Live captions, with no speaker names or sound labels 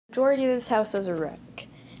Majority of this house is a wreck.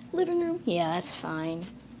 Living room? Yeah, that's fine.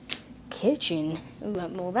 Kitchen? Ooh,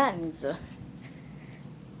 well, that is a...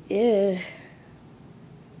 Yeah.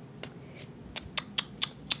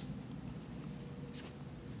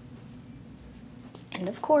 And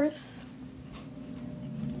of course,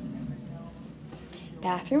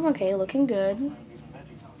 bathroom, okay, looking good.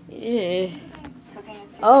 Ew.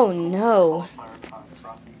 Oh no.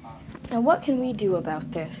 Now what can we do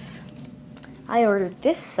about this? I ordered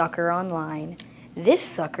this sucker online. This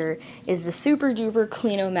sucker is the super duper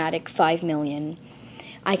CLEAN-O-MATIC 5 million.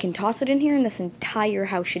 I can toss it in here and this entire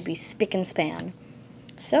house should be spick and span.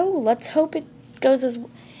 So let's hope it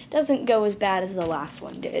doesn't go as bad as the last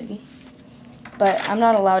one did. But I'm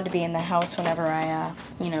not allowed to be in the house whenever I,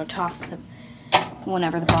 toss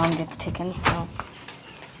whenever the bomb gets ticking, so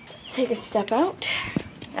let's take a step out,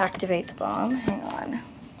 activate the bomb, hang on.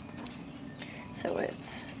 So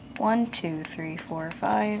it's 1, 2, 3, 4,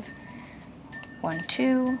 5, 1,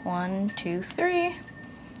 2, 1, 2, 3,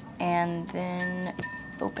 and then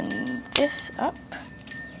open this up.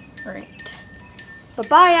 Right.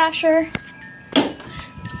 Bye-bye, Asher.